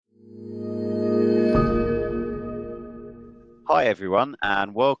Hi, everyone,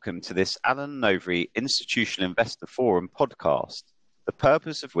 and welcome to this Alan Novery Institutional Investor Forum podcast, the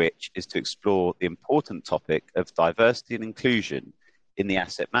purpose of which is to explore the important topic of diversity and inclusion in the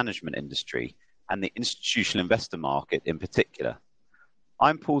asset management industry and the institutional investor market in particular.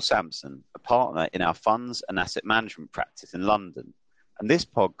 I'm Paul Sampson, a partner in our funds and asset management practice in London, and this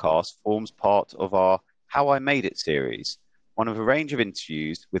podcast forms part of our How I Made It series, one of a range of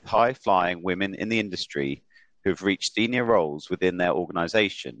interviews with high-flying women in the industry who have reached senior roles within their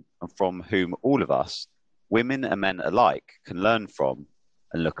organisation and from whom all of us, women and men alike, can learn from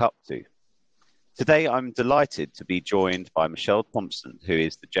and look up to. Today, I'm delighted to be joined by Michelle Thomsen, who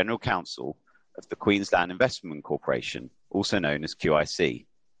is the General Counsel of the Queensland Investment Corporation, also known as QIC.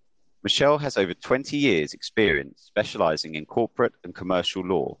 Michelle has over 20 years' experience specialising in corporate and commercial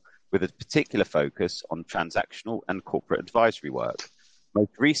law, with a particular focus on transactional and corporate advisory work,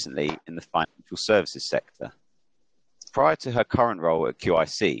 most recently in the financial services sector. Prior to her current role at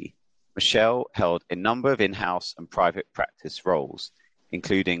QIC, Michelle held a number of in-house and private practice roles,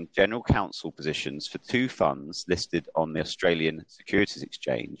 including general counsel positions for two funds listed on the Australian Securities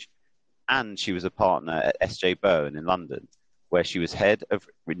Exchange, and she was a partner at S.J. Bowen in London, where she was head of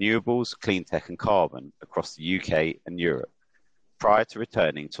renewables, clean tech and carbon across the UK and Europe, prior to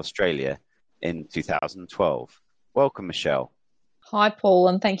returning to Australia in 2012. Welcome, Michelle. Hi, Paul,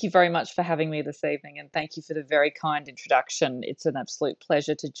 and thank you very much for having me this evening, and thank you for the very kind introduction. It's an absolute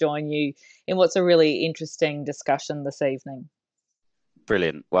pleasure to join you in what's a really interesting discussion this evening.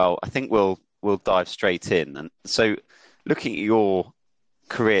 Brilliant. Well, I think we'll dive straight in. And so, looking at your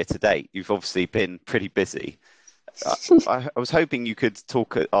career to date, you've obviously been pretty busy. I was hoping you could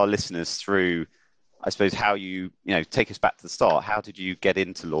talk our listeners through, I suppose, how you take us back to the start. How did you get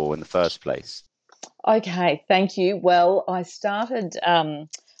into law in the first place? Okay, thank you. Well, I started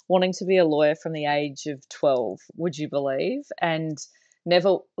wanting to be a lawyer from the age of 12, would you believe? And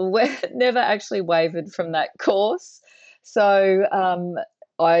never actually wavered from that course. So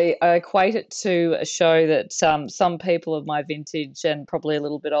I equate it to a show that some people of my vintage and probably a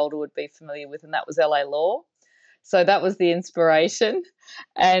little bit older would be familiar with, and that was LA Law. So that was the inspiration.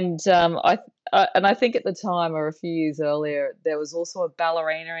 And I think at the time, or a few years earlier, there was also a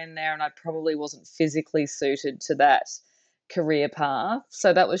ballerina in there, and I probably wasn't physically suited to that career path.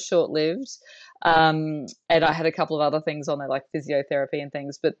 So that was short-lived. And I had a couple of other things on there, like physiotherapy and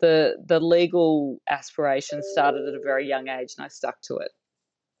things. But the legal aspiration started at a very young age, and I stuck to it.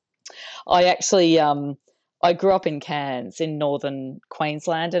 I actually I grew up in Cairns in northern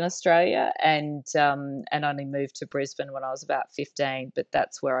Queensland in Australia, and only moved to Brisbane when I was about 15. But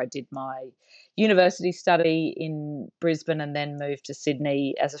that's where I did my university study in Brisbane, and then moved to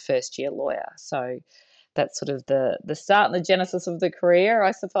Sydney as a first-year lawyer. So that's sort of the start and the genesis of the career,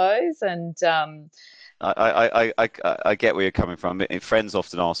 I suppose. And I get where you're coming from. Friends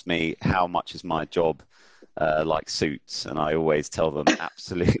often ask me how much is my job like Suits, and I always tell them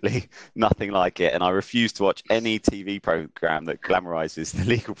absolutely nothing like it, and I refuse to watch any TV program that glamorizes the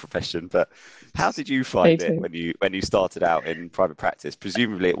legal profession. But how did you find it when you started out in private practice?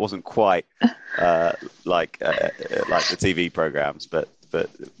 Presumably it wasn't quite like the TV programs, but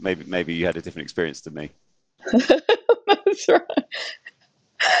maybe you had a different experience than me. That's right.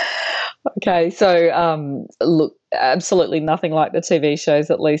 Okay, so look, absolutely nothing like the TV shows,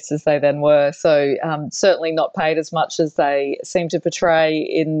 at least as they then were. So certainly not paid as much as they seem to portray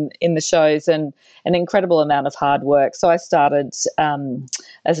in the shows, and an incredible amount of hard work. So I started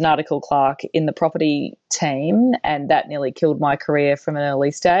as an article clerk in the property team, and that nearly killed my career from an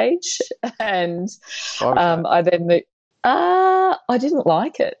early stage. And I then moved. I didn't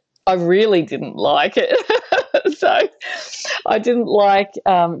like it. I really didn't like it. So I didn't like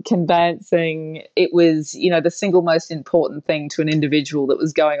conveyancing. It was, the single most important thing to an individual that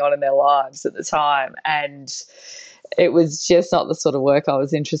was going on in their lives at the time. And it was just not the sort of work I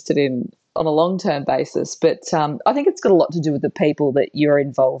was interested in on a long-term basis. But I think it's got a lot to do with the people that you're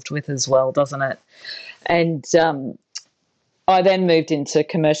involved with as well, doesn't it? And I then moved into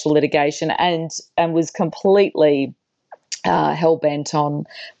commercial litigation and was completely hell-bent on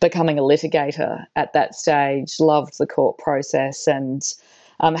becoming a litigator at that stage. Loved the court process, and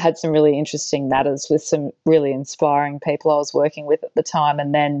had some really interesting matters with some really inspiring people I was working with at the time,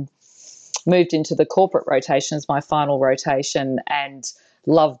 and then moved into the corporate rotation as my final rotation, and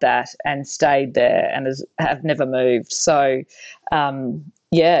loved that and stayed there and have never moved. So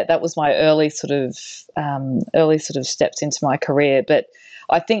that was my early sort of steps into my career. But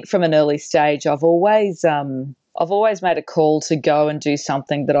I think from an early stage, I've always made a call to go and do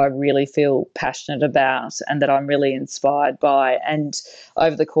something that I really feel passionate about and that I'm really inspired by. And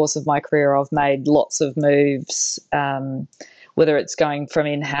over the course of my career, I've made lots of moves whether it's going from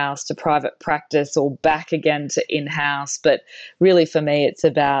in-house to private practice or back again to in-house. But really for me, it's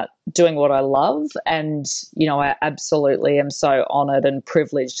about doing what I love. And, I absolutely am so honoured and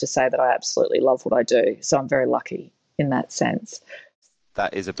privileged to say that I absolutely love what I do. So I'm very lucky in that sense.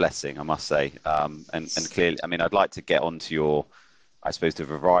 That is a blessing, I must say. And clearly, I mean, I'd like to get onto I suppose, the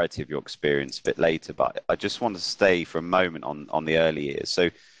variety of your experience a bit later, but I just want to stay for a moment on the early years.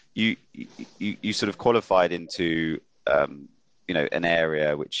 So you sort of qualified into an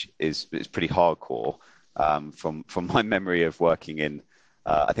area which is pretty hardcore. From my memory of working in,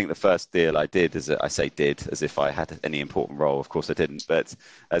 I think the first deal I did, I say did as if I had any important role. Of course I didn't, but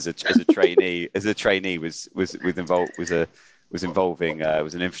as a trainee, was involving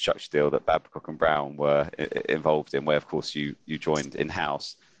was an infrastructure deal that Babcock and Brown were involved in, where of course you joined in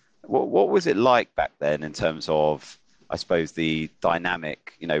house. What was it like back then in terms of, I suppose, the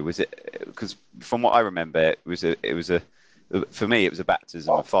dynamic? Was it, because from what I remember, it was a for me it was a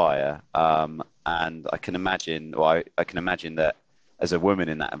baptism of fire, and I can imagine that as a woman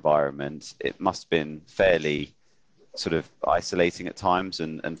in that environment, it must have been fairly sort of isolating at times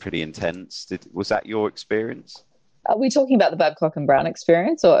and pretty intense. Was that your experience? Are we talking about the Babcock and Brown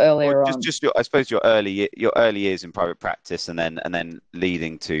experience or earlier on? Just I suppose your early years in private practice, and then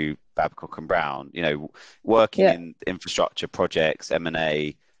leading to Babcock and Brown. Working in infrastructure projects,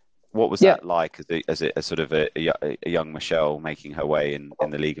 M&A. What was that like as sort of a young Michelle making her way in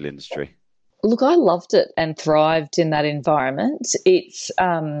the legal industry? Look, I loved it and thrived in that environment. It's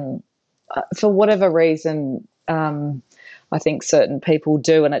for whatever reason. I think certain people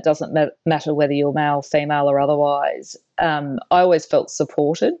do, and it doesn't matter whether you're male, female, or otherwise. I always felt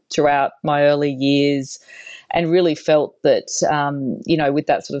supported throughout my early years, and really felt that, with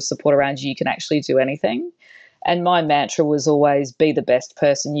that sort of support around you, you can actually do anything. And my mantra was always be the best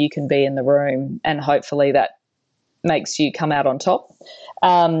person you can be in the room, and hopefully that makes you come out on top.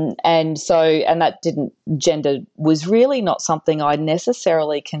 And that gender was really not something I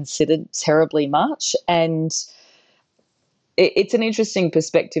necessarily considered terribly much. And it's an interesting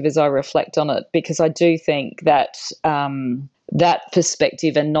perspective as I reflect on it, because I do think that that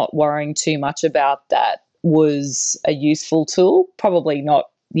perspective and not worrying too much about that was a useful tool. Probably not,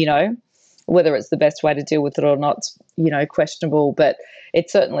 whether it's the best way to deal with it or not, questionable, but it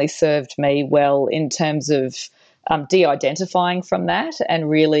certainly served me well in terms of de-identifying from that and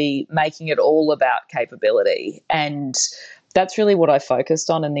really making it all about capability. And that's really what I focused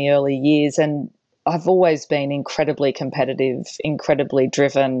on in the early years. And I've always been incredibly competitive, incredibly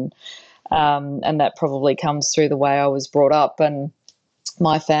driven, and that probably comes through the way I was brought up and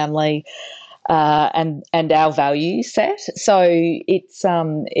my family and our value set. So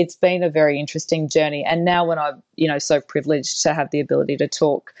it's been a very interesting journey. And now when I'm so privileged to have the ability to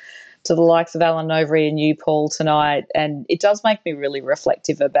talk to the likes of Alan Overy and you, Paul, tonight, and it does make me really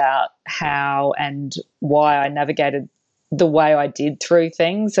reflective about how and why I navigated the way I did through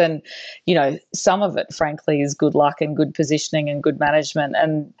things. And, some of it, frankly, is good luck and good positioning and good management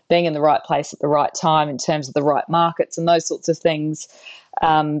and being in the right place at the right time in terms of the right markets and those sorts of things.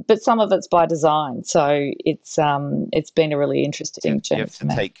 But some of it's by design. So it's been a really interesting journey. You have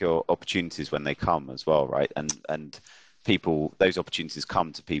to take your opportunities when they come as well, right? And people, those opportunities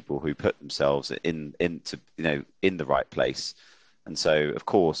come to people who put themselves in the right place. And so, of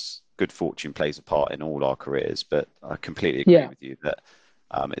course, good fortune plays a part in all our careers, but I completely agree with you that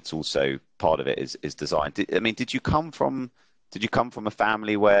it's also part of it is design. Did you come from a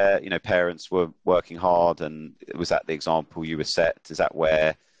family where parents were working hard, and was that the example you were set? Is that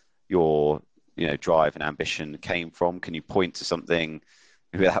where your drive and ambition came from? Can you point to something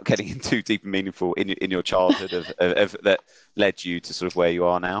without getting into too deep and meaningful in your childhood of that led you to sort of where you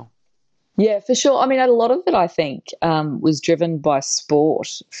are now? Yeah, for sure. A lot of it, I think, was driven by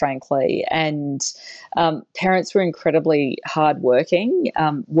sport, frankly, and parents were incredibly hardworking,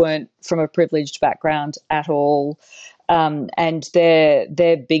 weren't from a privileged background at all, and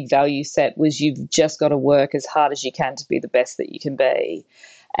their big value set was you've just got to work as hard as you can to be the best that you can be.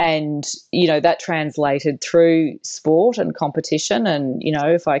 And, that translated through sport and competition. And,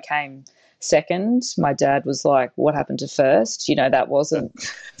 if I came second, my dad was like, what happened to first? That wasn't...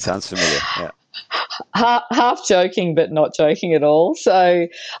 Sounds familiar, yeah. Half joking, but not joking at all. So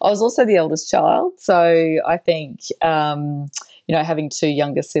I was also the eldest child. So I think, having two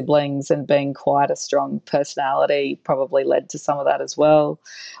younger siblings and being quite a strong personality probably led to some of that as well.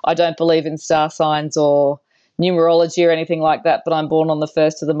 I don't believe in star signs or numerology or anything like that, but I'm born on the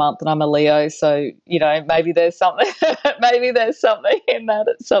first of the month and I'm a Leo, so maybe there's something in that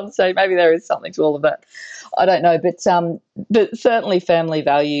at some stage. Maybe there is something to all of that. I don't know, but certainly family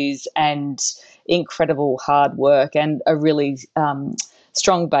values and incredible hard work and a really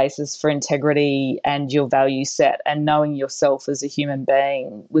strong basis for integrity and your value set and knowing yourself as a human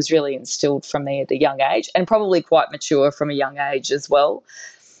being was really instilled from me at a young age, and probably quite mature from a young age as well,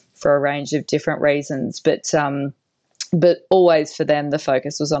 for a range of different reasons. But always for them, the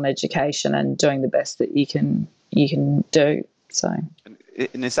focus was on education and doing the best that you can do. So,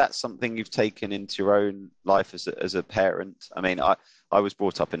 and is that something you've taken into your own life as a parent? I mean, I was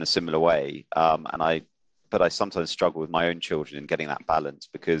brought up in a similar way, but I sometimes struggle with my own children in getting that balance,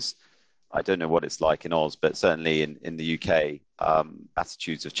 because I don't know what it's like in Oz, but certainly in the UK,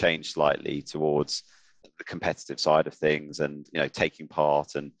 attitudes have changed slightly towards the competitive side of things, and taking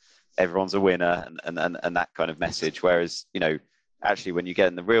part, and everyone's a winner, and that kind of message. Whereas actually when you get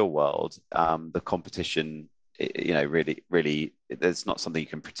in the real world, the competition, really there's not something you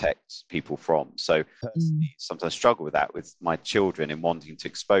can protect people from. So personally, sometimes struggle with that with my children, in wanting to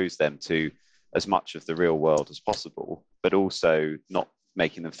expose them to as much of the real world as possible, but also not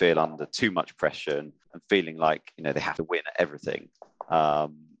making them feel under too much pressure and feeling like they have to win at everything.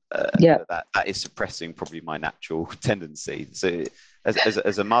 That is suppressing probably my natural tendency. So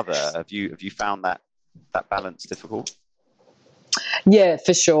as a mother, have you found that balance difficult? Yeah,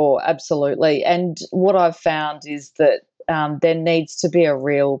 for sure, absolutely. And what I've found is that there needs to be a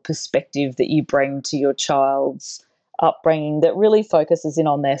real perspective that you bring to your child's upbringing that really focuses in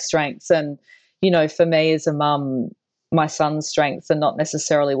on their strengths. And for me as a mum, my son's strengths are not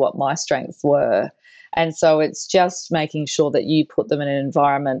necessarily what my strengths were. And so it's just making sure that you put them in an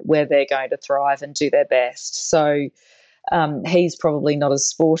environment where they're going to thrive and do their best. So he's probably not as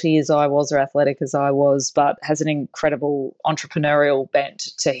sporty as I was or athletic as I was, but has an incredible entrepreneurial bent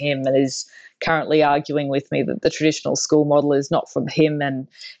to him, and is currently arguing with me that the traditional school model is not for him and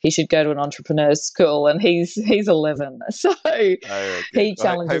he should go to an entrepreneur's school, and he's 11. So he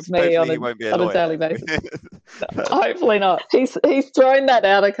challenges me on a daily basis. Hopefully not. He's thrown that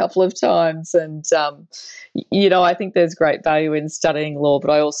out a couple of times, and I think there's great value in studying law,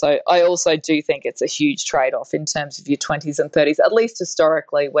 but I also do think it's a huge trade-off in terms of your 20s and 30s, at least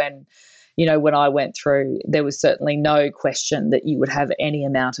historically. When I went through, there was certainly no question that you would have any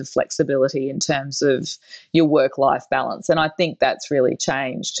amount of flexibility in terms of your work-life balance. And I think that's really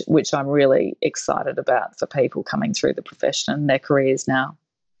changed, which I'm really excited about for people coming through the profession and their careers now.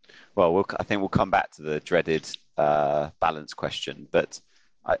 Well, I think we'll come back to the dreaded balance question. But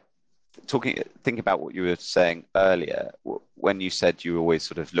think about what you were saying earlier, when you said you were always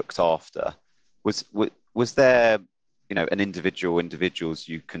sort of looked after. Was there individuals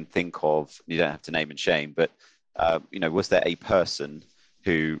you can think of? You don't have to name and shame, but was there a person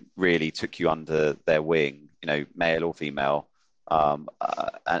who really took you under their wing, male or female,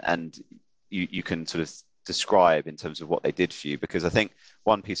 and you can sort of describe in terms of what they did for you? Because I think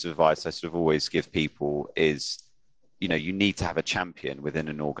one piece of advice I sort of always give people is, you need to have a champion within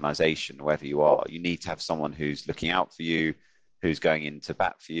an organization, wherever you are. You need to have someone who's looking out for you, who's going into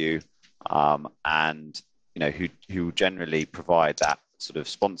bat for you, and who generally provide that sort of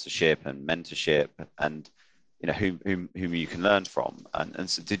sponsorship and mentorship, and whom you can learn from. And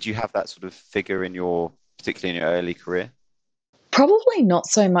so, did you have that sort of figure particularly in your early career? Probably not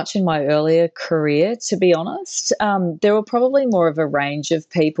so much in my earlier career, to be honest. There were probably more of a range of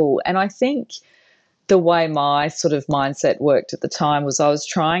people, and I think the way my sort of mindset worked at the time was I was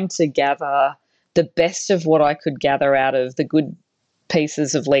trying to gather the best of what I could gather out of the good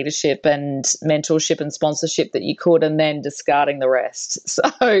pieces of leadership and mentorship and sponsorship that you could, and then discarding the rest. So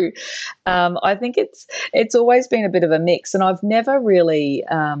I think it's always been a bit of a mix, and I've never really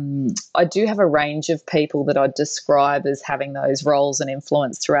I do have a range of people that I'd describe as having those roles and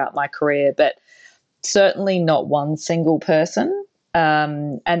influence throughout my career, but certainly not one single person.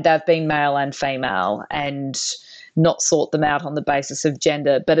 And they've been male and female, and not sort them out on the basis of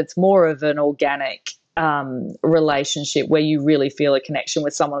gender, but it's more of an organic relationship where you really feel a connection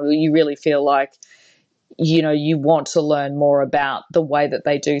with someone, where you really feel like you want to learn more about the way that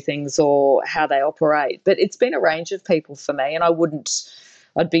they do things or how they operate. But it's been a range of people for me, and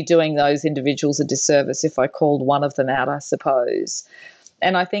I'd be doing those individuals a disservice if I called one of them out, I suppose.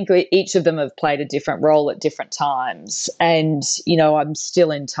 And I think each of them have played a different role at different times. And, I'm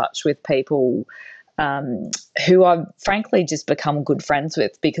still in touch with people who I've frankly just become good friends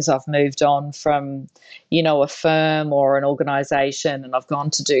with because I've moved on from, a firm or an organisation, and I've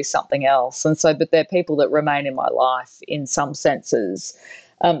gone to do something else. And so, but they're people that remain in my life in some senses.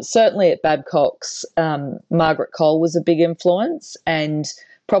 Certainly at Babcock's, Margaret Cole was a big influence, and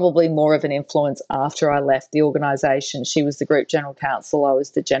probably more of an influence after I left the organisation. She was the group general counsel. I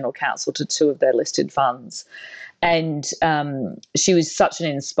was the general counsel to two of their listed funds. And she was such an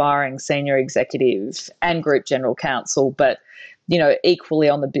inspiring senior executive and group general counsel, but, equally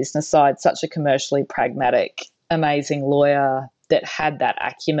on the business side, such a commercially pragmatic, amazing lawyer that had that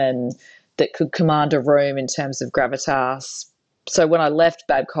acumen that could command a room in terms of gravitas. So when I left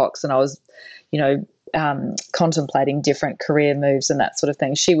Babcock's and I was, contemplating different career moves and that sort of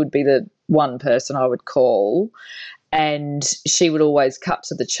thing, she would be the one person I would call. And she would always cut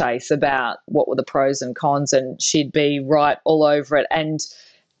to the chase about what were the pros and cons, and she'd be right all over it, and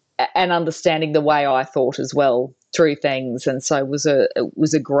understanding the way I thought as well through things. And so it was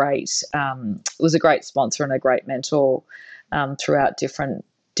a great sponsor and a great mentor throughout different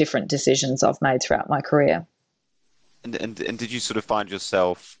decisions I've made throughout my career. And did you sort of find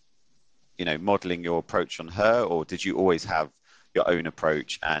yourself, modeling your approach on her, or did you always have your own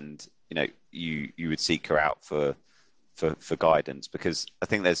approach and, you would seek her out for guidance? Because I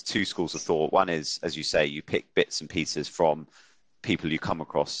think there's two schools of thought. One is, as you say, you pick bits and pieces from people you come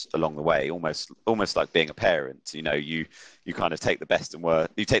across along the way, almost like being a parent. You kind of take the best and worst.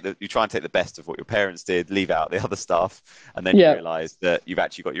 You try and take the best of what your parents did, leave out the other stuff, and then you realize that you've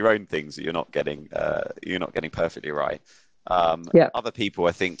actually got your own things that you're not getting perfectly right. Other people,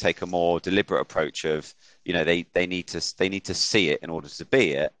 I think, take a more deliberate approach of, they need to see it in order to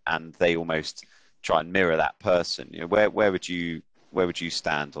be it, and they almost try and mirror that person. Where would you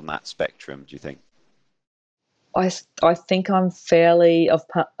stand on that spectrum, do you think? I think I've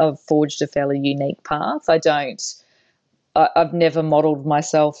forged a fairly unique path. I've never modelled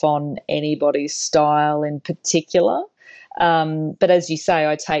myself on anybody's style in particular. But as you say,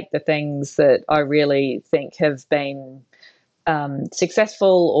 I take the things that I really think have been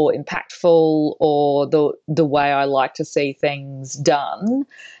successful or impactful, or the way I like to see things done,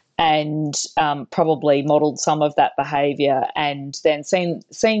 and probably modelled some of that behaviour, and then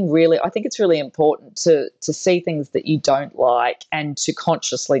seeing really, I think it's really important to see things that you don't like and to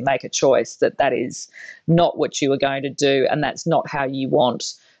consciously make a choice that is not what you are going to do, and that's not how you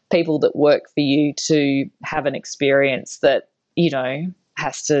want people that work for you to have an experience that,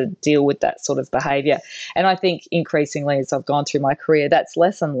 has to deal with that sort of behaviour. And I think increasingly as I've gone through my career, that's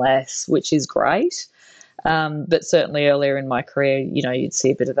less and less, which is great. But certainly earlier in my career, you'd see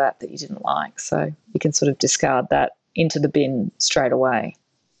a bit of that you didn't like. So you can sort of discard that into the bin straight away.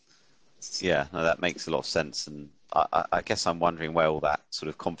 Yeah, no, that makes a lot of sense. And I guess I'm wondering where all that sort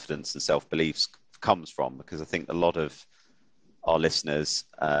of confidence and self-belief comes from, because I think a lot of our listeners,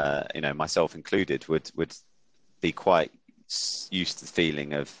 myself included, would be quite used to the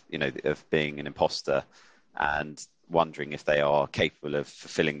feeling of being an imposter and wondering if they are capable of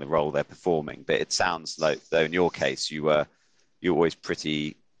fulfilling the role they're performing. But it sounds like, though, in your case, you were always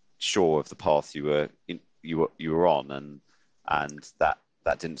pretty sure of the path you were on, and that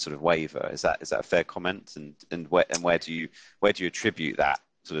didn't sort of waver. Is that a fair comment? And where do you attribute that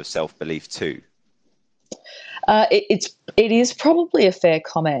sort of self-belief to? It is probably a fair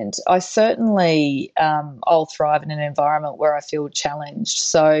comment. I certainly I'll thrive in an environment where I feel challenged.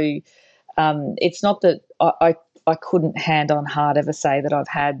 So it's not that I couldn't hand on heart ever say that I've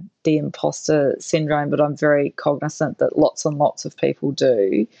had the imposter syndrome, but I'm very cognizant that lots and lots of people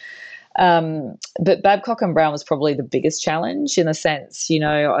do. But Babcock and Brown was probably the biggest challenge, in a sense.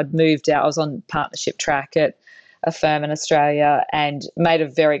 I'd moved out. I was on partnership track at a firm in Australia and made a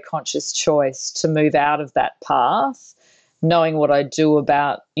very conscious choice to move out of that path, knowing what I do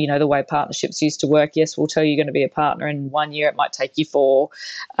about, the way partnerships used to work. Yes, we'll tell you you're going to be a partner in 1 year. It might take you 4,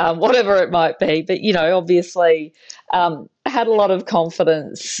 whatever it might be. But, obviously I had a lot of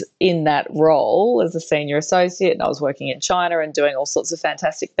confidence in that role as a senior associate, and I was working in China and doing all sorts of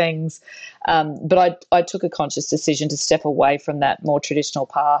fantastic things. But I took a conscious decision to step away from that more traditional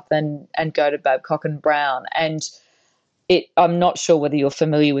path and go to Babcock and Brown. And I'm not sure whether you're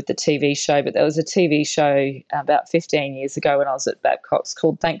familiar with the TV show, but there was a TV show about 15 years ago when I was at Babcock's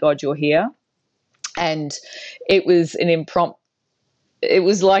called Thank God You're Here. And it was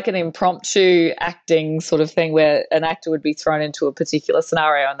like an impromptu acting sort of thing where an actor would be thrown into a particular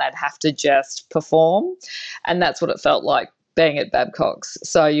scenario and they'd have to just perform. And that's what it felt like being at Babcock's.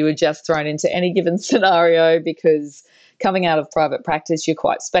 So you were just thrown into any given scenario, because coming out of private practice, you're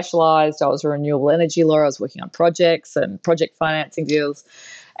quite specialised. I was a renewable energy lawyer. I was working on projects and project financing deals.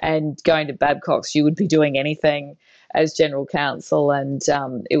 And going to Babcock's, you would be doing anything as general counsel, and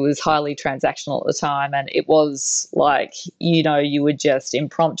it was highly transactional at the time. And it was like, you were just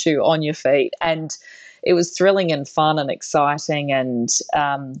impromptu on your feet. And it was thrilling and fun and exciting. And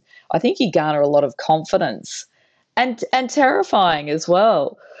I think you garner a lot of confidence and terrifying as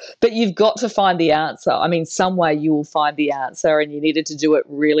well. But you've got to find the answer. I mean, some way you will find the answer, and you needed to do it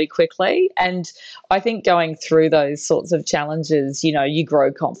really quickly. And I think going through those sorts of challenges, you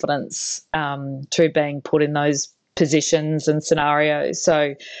grow confidence through being put in those positions and scenarios.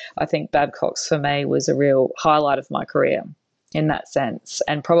 So I think Babcock's for me was a real highlight of my career in that sense,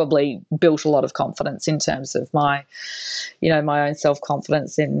 and probably built a lot of confidence in terms of my own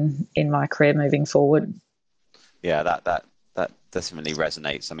self-confidence in my career moving forward. Yeah, that definitely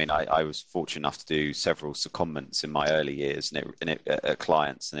resonates. I mean, I was fortunate enough to do several secondments in my early years, and it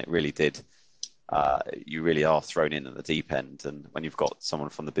clients, and it really did. You really are thrown in at the deep end, and when you've got someone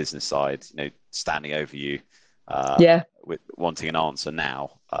from the business side, standing over you, with wanting an answer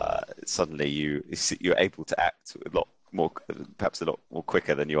now, suddenly you're able to act a lot more, perhaps a lot more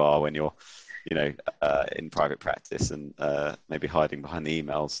quicker than you are when you're, in private practice and maybe hiding behind the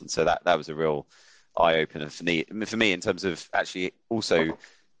emails. And so that was a real eye opener for me in terms of actually also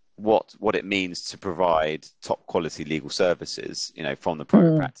what it means to provide top quality legal services, from the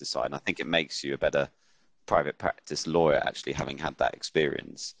private practice side. And I think it makes you a better private practice lawyer, actually having had that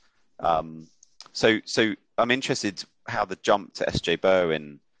experience. So I'm interested how the jump to SJ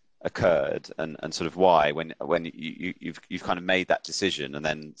Berwin occurred, and sort of why when you've kind of made that decision, and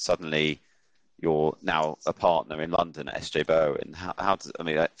then suddenly you're now a partner in London at SJ Berwin. How does, I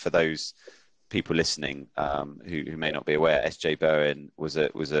mean, for those people listening who may not be aware, SJ Berwin was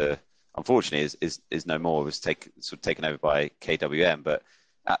a unfortunately is no more, was taken over by KWM, but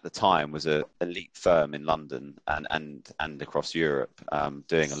at the time was a elite firm in London and across Europe,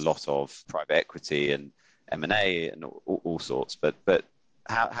 doing a lot of private equity and M&A and all sorts. But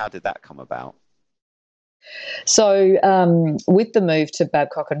how did that come about? So with the move to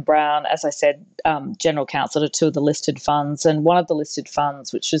Babcock and Brown, as I said, general counsel to two of the listed funds, and one of the listed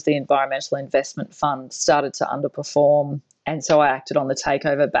funds, which was the Environmental Investment Fund, started to underperform, and so I acted on the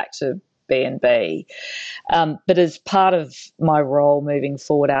takeover back to B&B. But as part of my role moving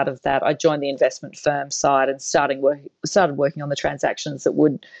forward out of that, I joined the investment firm side and started working on the transactions that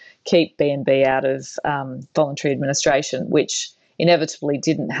would keep B&B out of voluntary administration, which inevitably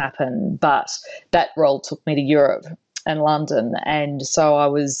didn't happen, but that role took me to Europe and London, and so I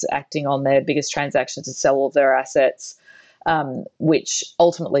was acting on their biggest transaction to sell all of their assets, which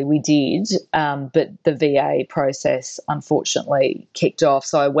ultimately we did, but the VA process unfortunately kicked off,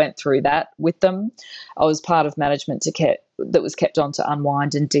 so I went through that with them. I was part of management that was kept on to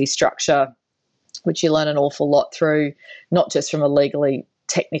unwind and destructure, which you learn an awful lot through, not just from a legally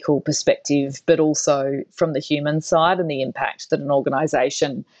technical perspective, but also from the human side and the impact that an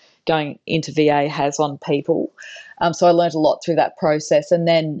organisation going into VA has on people. So I learned a lot through that process. And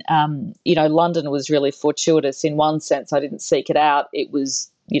then, London was really fortuitous in one sense. I didn't seek it out. It was,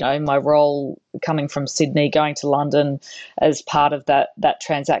 my role coming from Sydney, going to London as part of that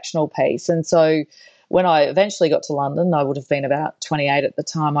transactional piece. And so when I eventually got to London, I would have been about 28 at the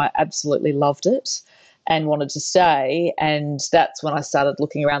time. I absolutely loved it and wanted to stay. And that's when I started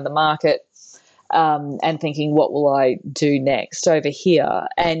looking around the market and thinking, what will I do next over here?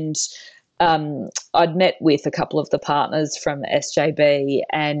 And I'd met with a couple of the partners from SJB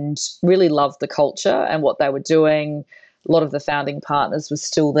and really loved the culture and what they were doing. A lot of the founding partners were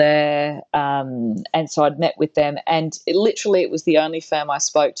still there. And so I'd met with them, and it was the only firm I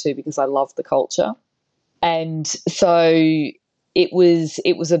spoke to because I loved the culture. And so it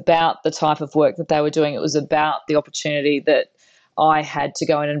was about the type of work that they were doing. It was about the opportunity that I had to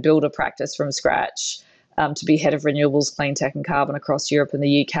go in and build a practice from scratch, to be head of renewables, clean tech and carbon across Europe and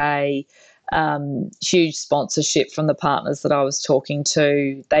the UK. Huge sponsorship from the partners that I was talking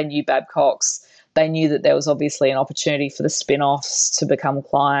to. They knew Babcock's. They knew that there was obviously an opportunity for the spin-offs to become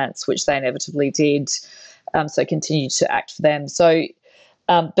clients, which they inevitably did. So continued to act for them. So,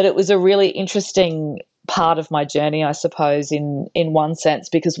 but it was a really interesting part of my journey, I suppose, in one sense,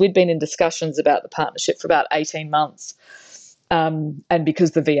 because we'd been in discussions about the partnership for about 18 months. And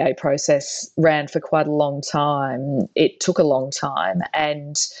because the VA process ran for quite a long time, it took a long time.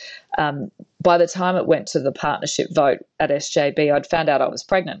 And by the time it went to the partnership vote at SJB, I'd found out I was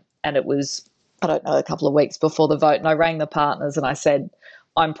pregnant. And it was, a couple of weeks before the vote. And I rang the partners and I said,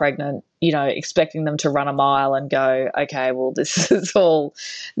 I'm pregnant, expecting them to run a mile and go, okay, well, this is all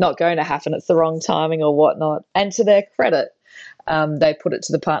not going to happen. It's the wrong timing or whatnot. And to their credit, they put it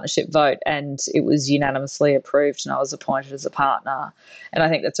to the partnership vote and it was unanimously approved and I was appointed as a partner. And I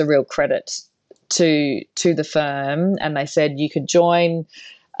think that's a real credit to the firm. And they said you could join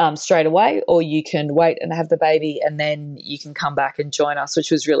straight away, or you can wait and have the baby and then you can come back and join us,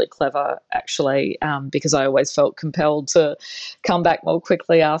 which was really clever, actually, because I always felt compelled to come back more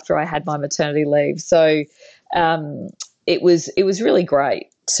quickly after I had my maternity leave. So it was really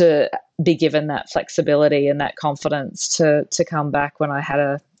great to be given that flexibility and that confidence to come back when I had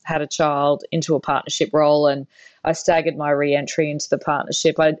a child into a partnership role, and I staggered my re-entry into the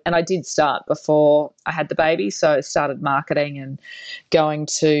partnership. I did start before I had the baby, so I started marketing and going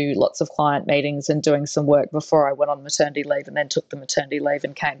to lots of client meetings and doing some work before I went on maternity leave, and then took the maternity leave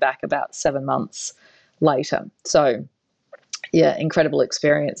and came back about 7 months later. So, yeah, incredible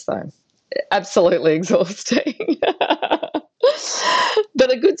experience though. Absolutely exhausting.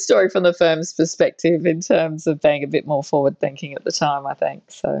 But a good story from the firm's perspective in terms of being a bit more forward thinking at the time, I think.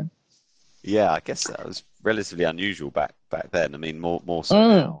 So Yeah, I guess that was relatively unusual back then. I mean, more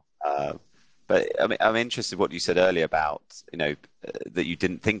so now. But I mean, I'm interested in what you said earlier about, that you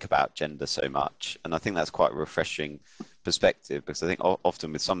didn't think about gender so much, and I think that's quite a refreshing perspective, because I think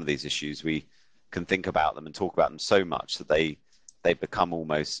often with some of these issues we can think about them and talk about them so much that they become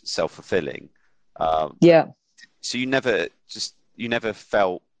almost self-fulfilling. yeah. So you never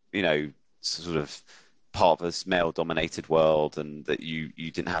felt, sort of part of this male-dominated world, and that you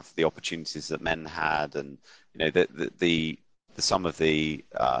didn't have the opportunities that men had, and the some of the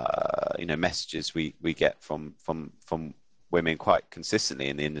messages we get from women quite consistently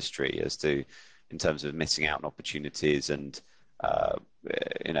in the industry as to, in terms of missing out on opportunities and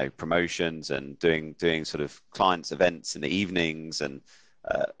promotions, and doing sort of clients events in the evenings, and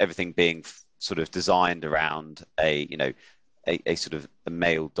everything being sort of designed around a sort of a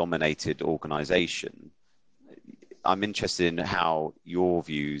male-dominated organization. I'm interested in how your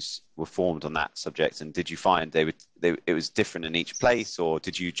views were formed on that subject, and did you find it was different in each place, or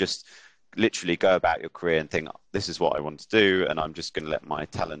did you just literally go about your career and think, this is what I want to do, and I'm just going to let my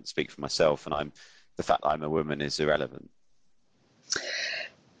talent speak for myself, and the fact that I'm a woman is irrelevant?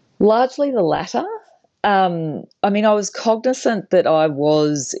 Largely the latter. I mean, I was cognizant that I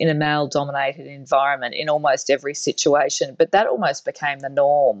was in a male-dominated environment in almost every situation, but that almost became the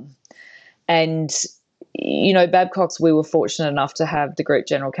norm. And, Babcock's, we were fortunate enough to have the Group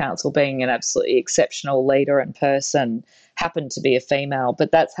General Counsel, being an absolutely exceptional leader and person, happened to be a female,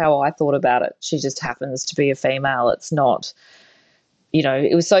 but that's how I thought about it. She just happens to be a female. It's not,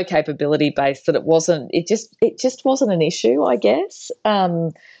 it was so capability based that it just wasn't an issue, I guess.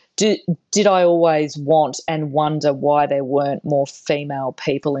 Did I always want and wonder why there weren't more female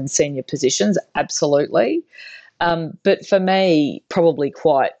people in senior positions? Absolutely. But for me, probably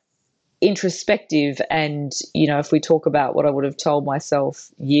quite introspective. And, if we talk about what I would have told myself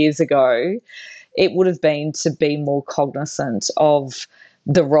years ago, it would have been to be more cognizant of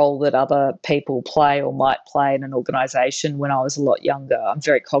the role that other people play or might play in an organisation when I was a lot younger. I'm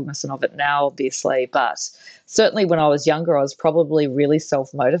very cognizant of it now, obviously, but certainly when I was younger, I was probably really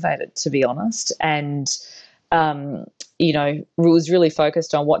self-motivated, to be honest, and was really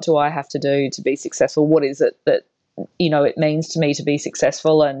focused on, what do I have to do to be successful? What is it that it means to me to be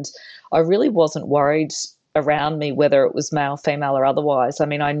successful? And I really wasn't worried around me whether it was male, female, or otherwise. I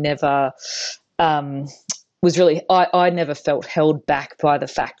mean, I never I never felt held back by the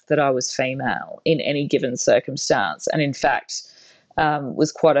fact that I was female in any given circumstance, and in fact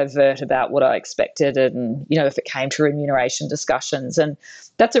was quite overt about what I expected, and if it came to remuneration discussions. And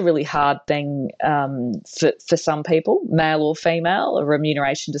that's a really hard thing for some people, male or female,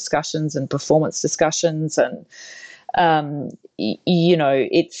 remuneration discussions and performance discussions. And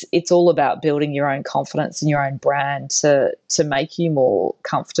it's all about building your own confidence and your own brand to make you more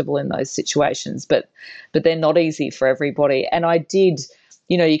comfortable in those situations. But they're not easy for everybody. And I did,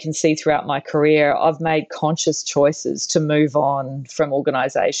 you can see throughout my career, I've made conscious choices to move on from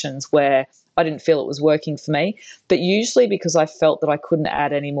organisations where I didn't feel it was working for me, but usually because I felt that I couldn't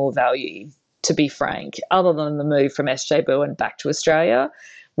add any more value, to be frank, other than the move from SJ Bowen back to Australia,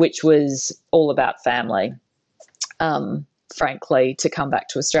 which was all about family. Frankly, to come back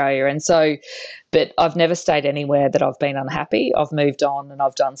to Australia. And so, but I've never stayed anywhere that I've been unhappy. I've moved on and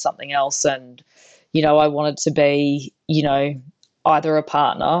I've done something else. And, I wanted to be, either a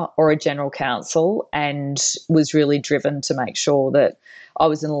partner or a general counsel, and was really driven to make sure that I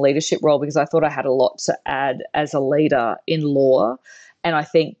was in a leadership role, because I thought I had a lot to add as a leader in law. And I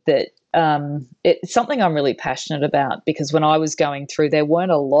think that it's something I'm really passionate about, because when I was going through, there weren't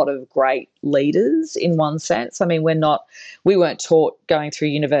a lot of great leaders in one sense. I mean, we weren't taught going through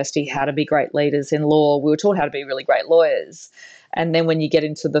university how to be great leaders in law. We were taught how to be really great lawyers. And then when you get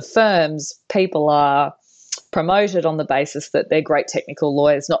into the firms, people are promoted on the basis that they're great technical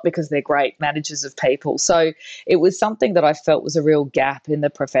lawyers, not because they're great managers of people. So it was something that I felt was a real gap in the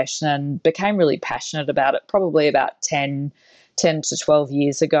profession, and became really passionate about it probably about 10 to 12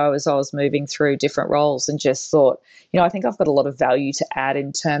 years ago, as I was moving through different roles, and just thought, I think I've got a lot of value to add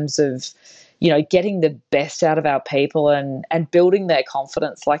in terms of, getting the best out of our people and building their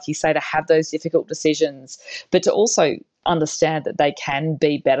confidence, like you say, to have those difficult decisions, but to also understand that they can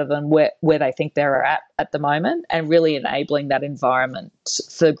be better than where they think they're at the moment, and really enabling that environment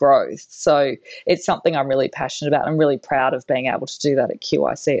for growth. So it's something I'm really passionate about. I'm really proud of being able to do that at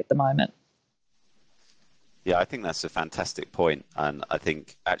QIC at the moment. Yeah, I think that's a fantastic point. And I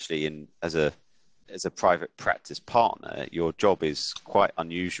think actually as a private practice partner, your job is quite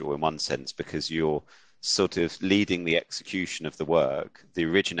unusual in one sense, because you're sort of leading the execution of the work, the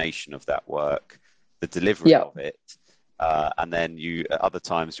origination of that work, the delivery of it. And then at other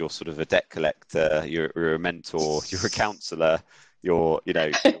times, you're sort of a debt collector, you're a mentor, you're a counsellor, you're a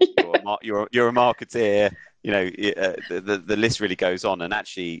marketeer, the list really goes on. And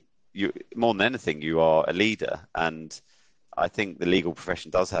actually, more than anything, you are a leader. And I think the legal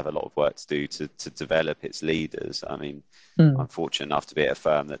profession does have a lot of work to do to develop its leaders. I mean, I'm fortunate enough to be at a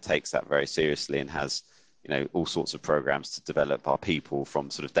firm that takes that very seriously and has, all sorts of programs to develop our people from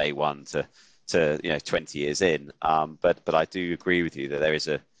sort of day one to 20 years in. But I do agree with you that there is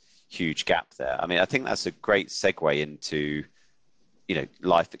a huge gap there. I mean, I think that's a great segue into,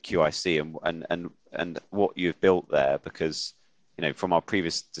 life at QIC and what you've built there, because, from our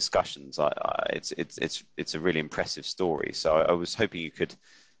previous discussions, it's a really impressive story. So I was hoping you could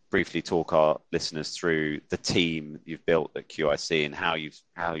briefly talk our listeners through the team you've built at QIC and how you've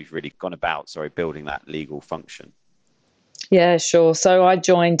really gone about, building that legal function. Yeah, sure. So I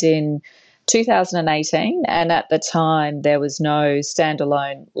joined in 2018, and at the time there was no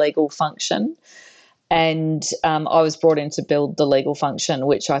standalone legal function. And I was brought in to build the legal function,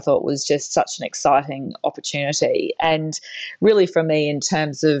 which I thought was just such an exciting opportunity. And really for me, in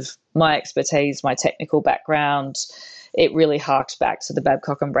terms of my expertise, my technical background, it really harked back to the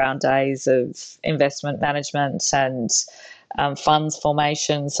Babcock and Brown days of investment management and funds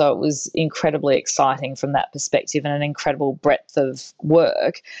formation. So it was incredibly exciting from that perspective, and an incredible breadth of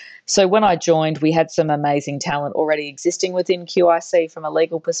work. So when I joined, we had some amazing talent already existing within QIC from a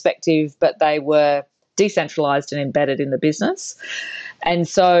legal perspective, but they were decentralized and embedded in the business. And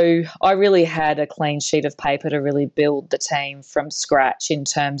so I really had a clean sheet of paper to really build the team from scratch in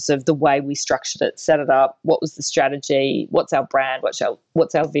terms of the way we structured it, set it up, what was the strategy, what's our brand, what's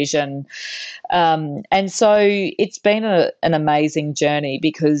our vision. And so it's been an amazing journey,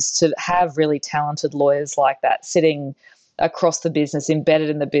 because to have really talented lawyers like that sitting across the business, embedded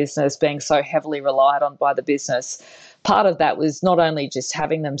in the business, being so heavily relied on by the business, part of that was not only just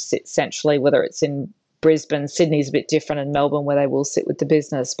having them sit centrally, whether it's in Brisbane, Sydney's a bit different, and Melbourne, where they will sit with the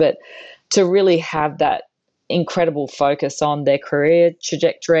business, but to really have that incredible focus on their career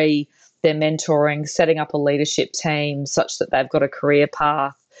trajectory, their mentoring, setting up a leadership team such that they've got a career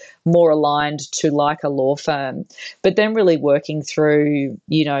path more aligned to like a law firm, but then really working through,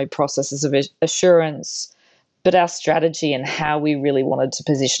 processes of assurance, but our strategy and how we really wanted to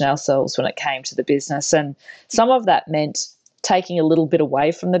position ourselves when it came to the business. And some of that meant taking a little bit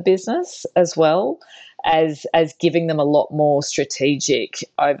away from the business as well as giving them a lot more strategic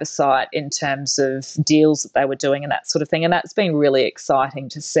oversight in terms of deals that they were doing and that sort of thing. And that's been really exciting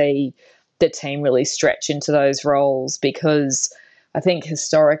to see the team really stretch into those roles, because I think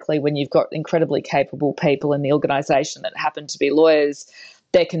historically, when you've got incredibly capable people in the organisation that happen to be lawyers,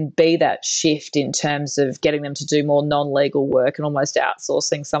 there can be that shift in terms of getting them to do more non-legal work and almost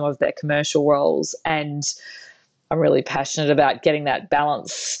outsourcing some of their commercial roles. And I'm really passionate about getting that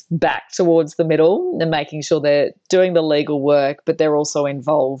balance back towards the middle and making sure they're doing the legal work, but they're also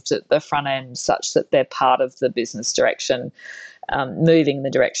involved at the front end such that they're part of the business direction, moving in the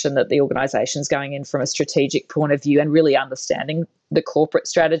direction that the organisation's going in from a strategic point of view, and really understanding the corporate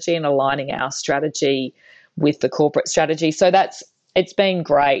strategy and aligning our strategy with the corporate strategy. So it's been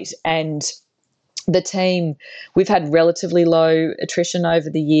great. And the team, we've had relatively low attrition over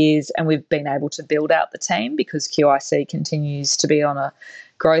the years, and we've been able to build out the team because QIC continues to be on a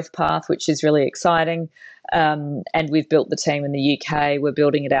growth path, which is really exciting. And we've built the team in the UK. We're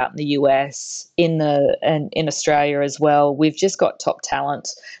building it out in the US, in Australia as well. We've just got top talent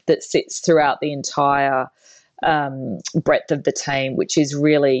that sits throughout the entire breadth of the team, which is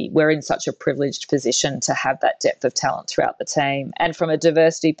really, we're in such a privileged position to have that depth of talent throughout the team. And from a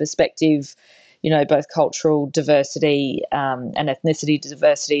diversity perspective, both cultural diversity and ethnicity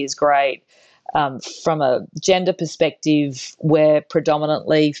diversity is great. From a gender perspective, we're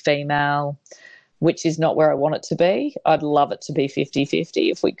predominantly female, which is not where I want it to be. I'd love it to be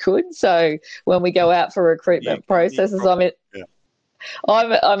 50-50 if we could. So when we go out for recruitment processes, I'm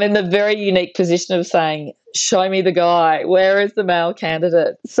in the very unique position of saying, show me the guy. Where is the male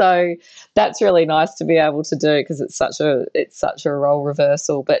candidate? So that's really nice to be able to do, because it's such a role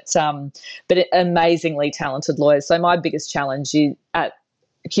reversal. But amazingly talented lawyers. So my biggest challenge at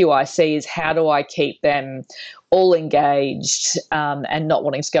QIC is, how do I keep them all engaged and not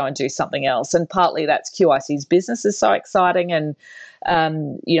wanting to go and do something else? And partly that's QIC's business is so exciting, and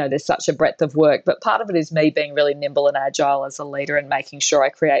there's such a breadth of work. But part of it is me being really nimble and agile as a leader and making sure I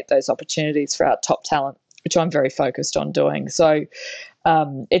create those opportunities for our top talent, which I'm very focused on doing. So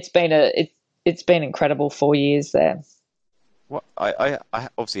it's been incredible 4 years there. Well, I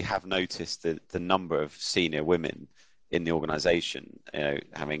obviously have noticed the number of senior women in the organisation,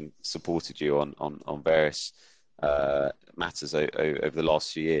 having supported you on various matters over the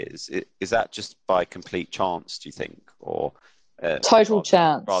last few years. Is that just by complete chance, do you think, or total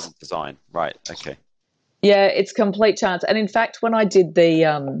chance rather than design? Right. Okay. Yeah, it's complete chance. And in fact, when I did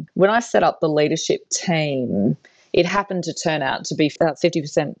when I set up the leadership team, it happened to turn out to be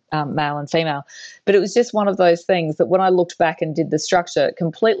 50% male and female. But it was just one of those things that when I looked back and did the structure,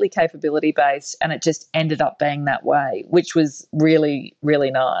 completely capability based, and it just ended up being that way, which was really,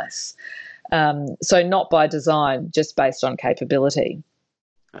 really nice. So not by design, just based on capability.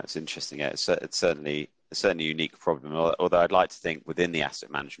 That's interesting. Yeah, it's certainly a unique problem. Although I'd like to think within the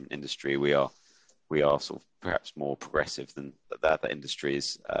asset management industry, we are sort of perhaps more progressive than the other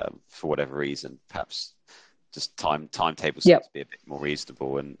industries for whatever reason. Perhaps just timetables seem to be a bit more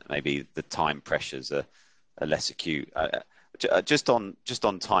reasonable, and maybe the time pressures are less acute. Just on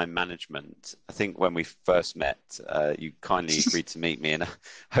time management, I think when we first met, you kindly agreed to meet me in a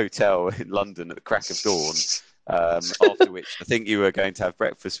hotel in London at the crack of dawn. After which, I think you were going to have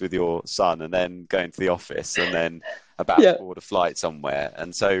breakfast with your son, and then going to the office, and then about to board a flight somewhere.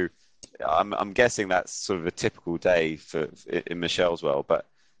 And so, I'm guessing that's sort of a typical day in Michelle's world. But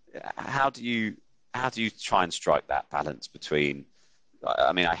how do you try and strike that balance between?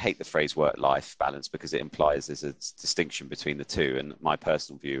 I mean, I hate the phrase work-life balance because it implies there's a distinction between the two, and my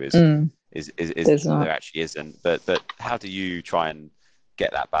personal view is there actually isn't. But how do you try and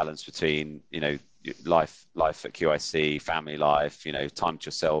get that balance between life at QIC, family life, time to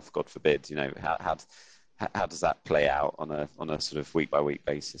yourself, God forbid, how does that play out on a sort of week by week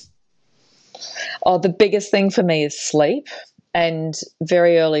basis? Oh, the biggest thing for me is sleep. And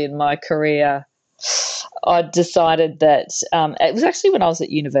very early in my career, I decided that it was actually when I was at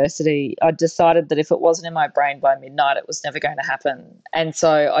university, I decided that if it wasn't in my brain by midnight, it was never going to happen. And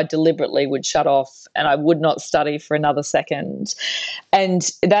so I deliberately would shut off, and I would not study for another second.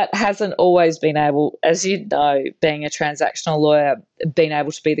 And that hasn't always been able, as you know, being a transactional lawyer, been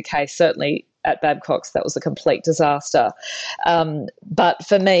able to be the case. Certainly at Babcock's, that was a complete disaster. But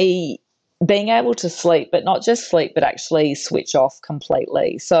for me, being able to sleep, but not just sleep, but actually switch off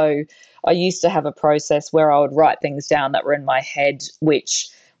completely. So I used to have a process where I would write things down that were in my head, which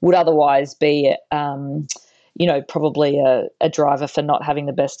would otherwise be, probably a driver for not having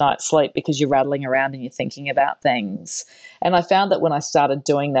the best night's sleep, because you're rattling around and you're thinking about things. And I found that when I started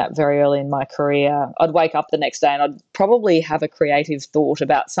doing that very early in my career, I'd wake up the next day and I'd probably have a creative thought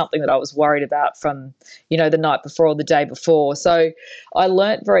about something that I was worried about from, the night before or the day before. So I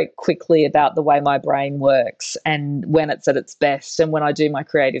learnt very quickly about the way my brain works, and when it's at its best, and when I do my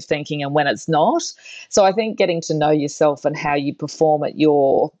creative thinking and when it's not. So I think getting to know yourself and how you perform at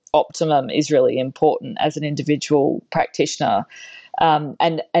your optimum is really important as an individual practitioner,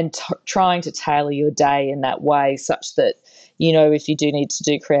 and trying to tailor your day in that way, such that if you do need to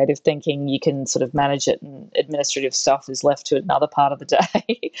do creative thinking, you can sort of manage it, and administrative stuff is left to another part of the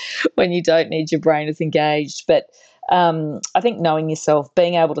day when you don't need your brain as engaged. But I think knowing yourself,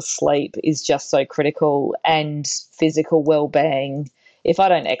 being able to sleep is just so critical, and physical well-being. If I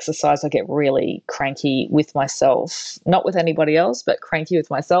don't exercise, I get really cranky with myself, not with anybody else, but cranky with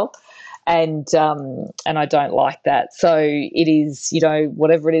myself. And I don't like that. So it is,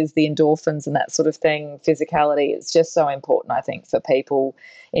 whatever it is, the endorphins and that sort of thing, physicality, it's just so important, I think, for people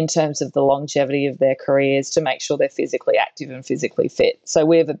in terms of the longevity of their careers, to make sure they're physically active and physically fit. So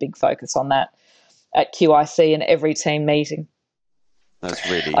we have a big focus on that at QIC in every team meeting. That's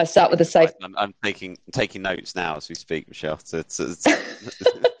really. I start with a safe. I'm taking notes now as we speak, Michelle. I think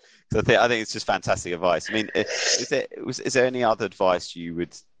it's just fantastic advice. I mean, is there any other advice you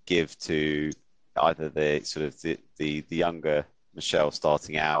would give to either the younger Michelle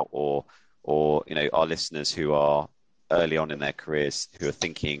starting out, or our listeners who are early on in their careers, who are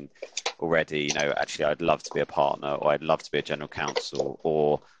thinking already, actually I'd love to be a partner, or I'd love to be a general counsel,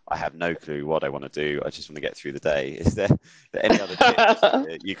 or I have no clue what I want to do, I just want to get through the day. Is there any other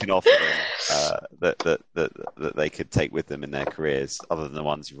tips you can offer them that they could take with them in their careers, other than the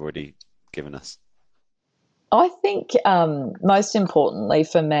ones you've already given us? I think most importantly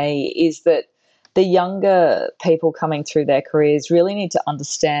for me is that the younger people coming through their careers really need to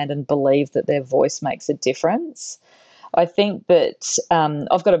understand and believe that their voice makes a difference. I think that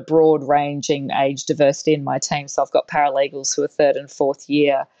I've got a broad ranging age diversity in my team. So I've got paralegals who are third and fourth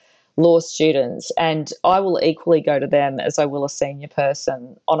year law students, and I will equally go to them as I will a senior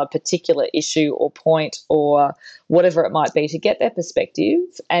person on a particular issue or point or whatever it might be to get their perspective.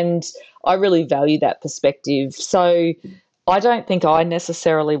 And I really value that perspective. So I don't think I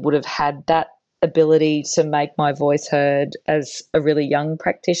necessarily would have had that ability to make my voice heard as a really young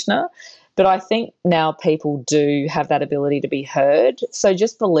practitioner. But I think now people do have that ability to be heard. So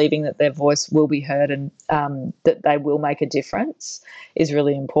just believing that their voice will be heard and that they will make a difference is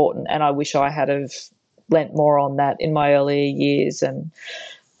really important. And I wish I had have lent more on that in my earlier years and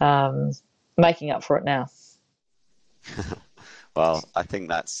making up for it now. Well, I think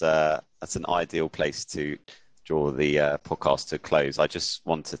that's an ideal place to draw the podcast to a close. I just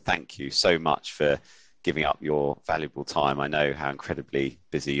want to thank you so much for giving up your valuable time. I know how incredibly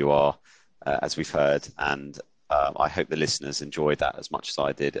busy you are, as we've heard, and I hope the listeners enjoyed that as much as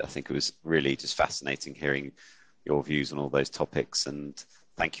I did. I think it was really just fascinating hearing your views on all those topics, and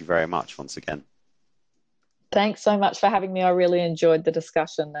thank you very much once again. Thanks so much for having me. I really enjoyed the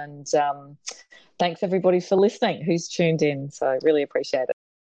discussion, and thanks everybody for listening who's tuned in. So I really appreciate it.